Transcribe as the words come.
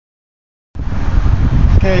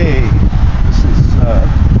Okay, this is a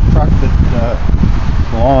truck that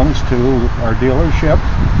belongs to our dealership,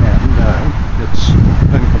 and it's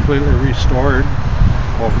been completely restored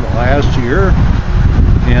over the last year.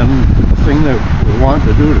 And the thing that we want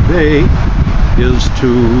to do today is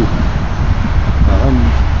to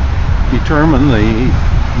determine the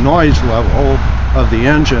noise level of the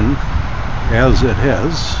engine, as it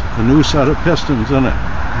has a new set of pistons in it.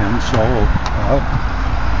 And so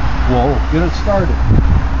we'll get it started.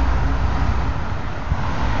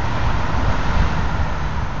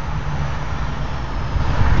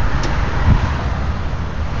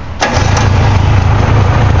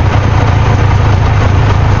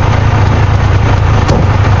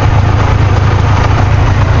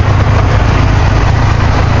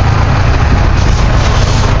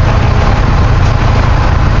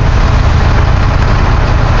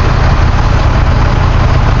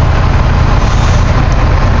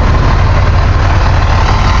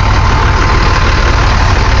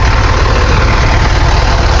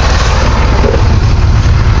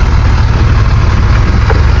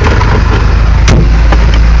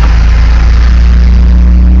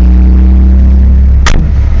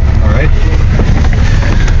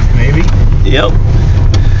 Yep.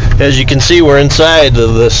 As you can see, we're inside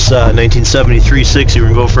of this 1973 60. We're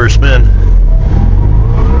going to go for a spin.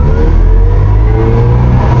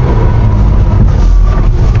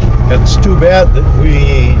 It's too bad that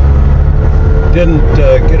we didn't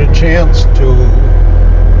get a chance to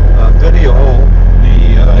video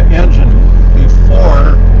the engine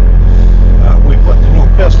before we put the new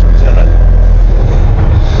pistons in it,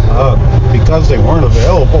 because they weren't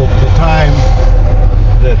available at the time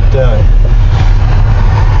that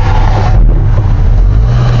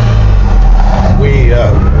we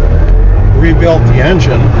rebuilt the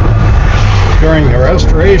engine during the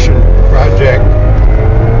restoration project.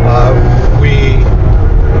 We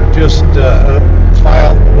just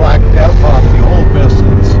filed the black depth off the old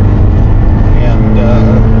pistons, and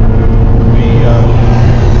we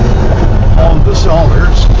honed the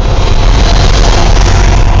cylinders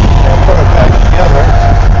and put it back together.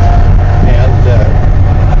 And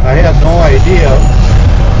I had no idea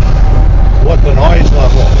what the noise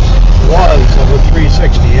level was of a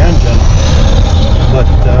 360 engine,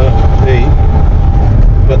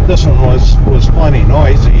 but this one was plenty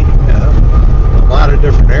noisy in a lot of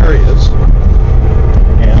different areas.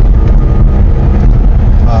 And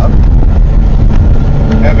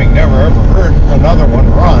having never ever heard another one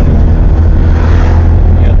run,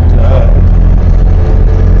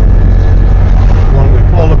 when we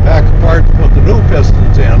pulled it back apart to put the new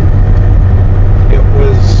pistons in, it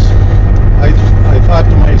was, I thought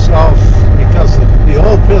to myself, because the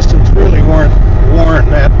old pistons really weren't worn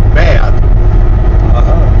that bad,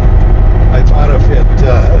 I thought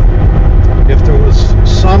if there was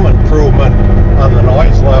some improvement on the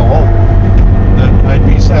noise level, then I'd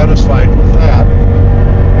be satisfied with that.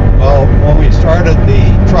 Well, when we started the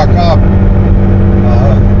truck up,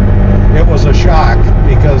 it was a shock,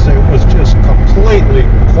 because it was just completely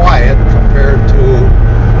quiet compared to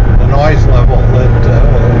the noise level that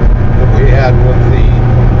we had with the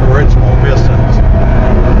original pistons.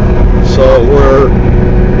 So we're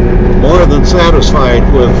more than satisfied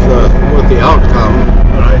with the outcome,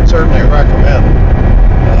 and I'd certainly recommend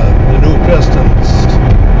the new pistons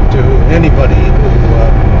to anybody who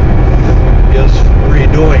is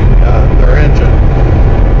redoing their engine.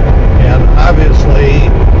 And obviously,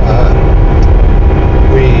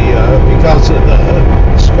 because of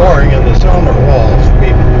the scoring in the cylinder walls,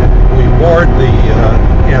 we bored the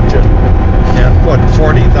engine and put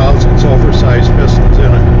 40 thousandths oversized pistons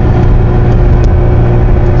in it.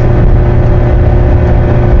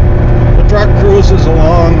 The truck cruises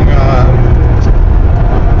along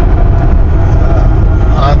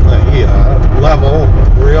on the level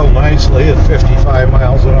real nicely at 55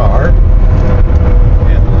 miles an hour.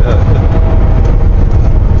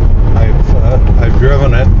 I've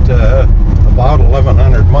driven it about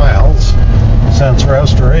 1,100 miles since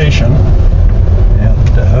restoration, and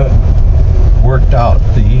worked out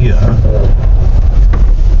the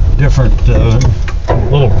different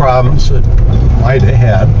little problems that might have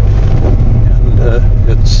had, and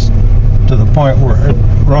it's to the point where it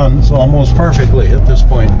runs almost perfectly at this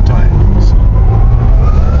point in time. So.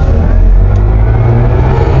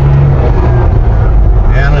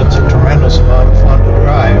 And it's a tremendous amount of fun to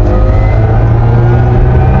drive.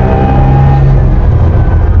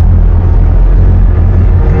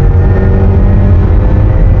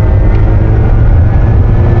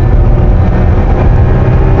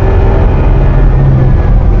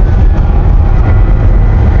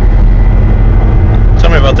 Tell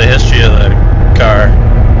me about the history of the car.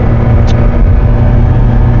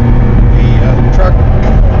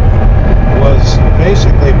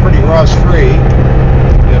 rust-free.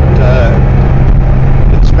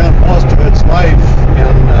 It spent most of its life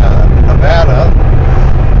in Nevada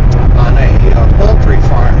on a poultry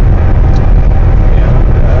farm.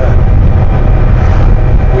 And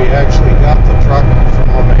we actually got the truck from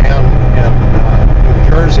a man in New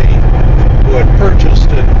Jersey who had purchased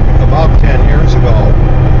it about 10 years ago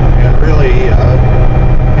and really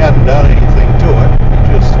hadn't done anything to it.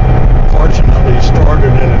 He just fortunately stored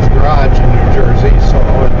it in his garage in New Jersey, so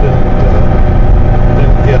it didn't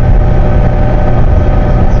get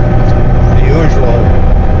the usual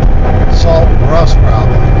salt and rust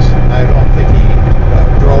problems. I don't think he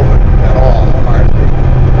drove it at all, hardly.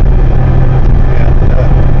 And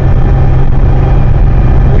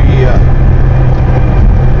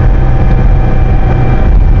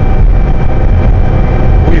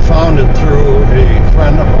we found it through a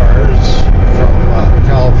friend of ours from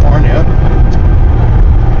California,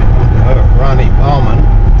 Ronnie Bauman.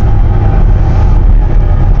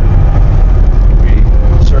 We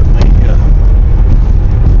certainly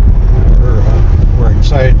we're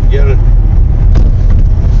excited to get it.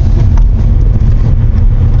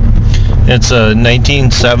 It's a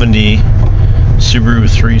 1970 Subaru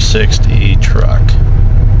 360 truck.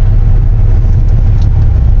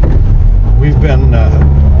 We've been,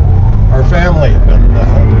 our family have been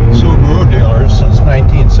Subaru dealers since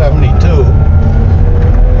 1972,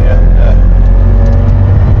 and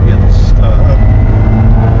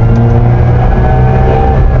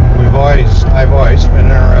I've always been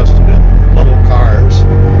interested in little cars.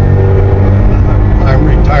 I'm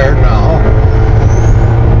retired now,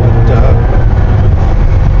 but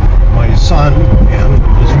my son and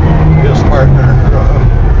his partner,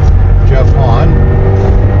 Jeff Hahn,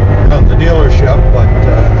 run the dealership, but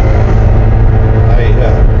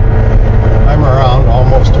I'm around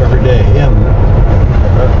almost every day, and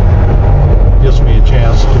gives me a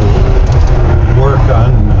chance to work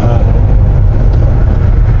on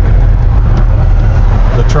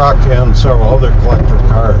the truck and several other collector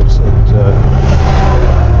cars that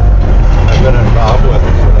I've been involved with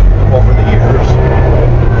over the years.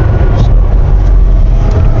 So,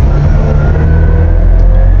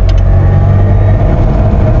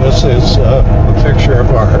 this is a picture of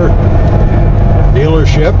our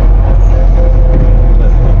dealership.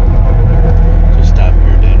 Just stop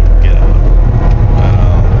here, Dan. Get out. And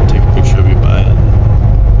I'll take a picture of you by it.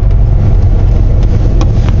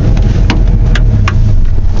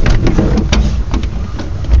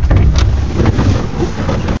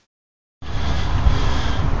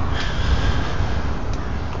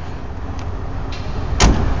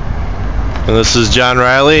 And this is John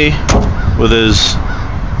Riley with his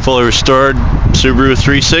fully restored Subaru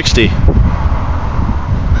 360.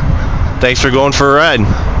 Thanks for going for a ride.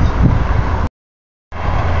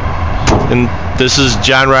 And this is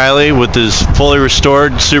John Riley with his fully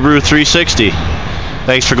restored Subaru 360.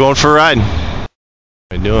 Thanks for going for a ride. How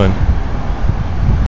you doing?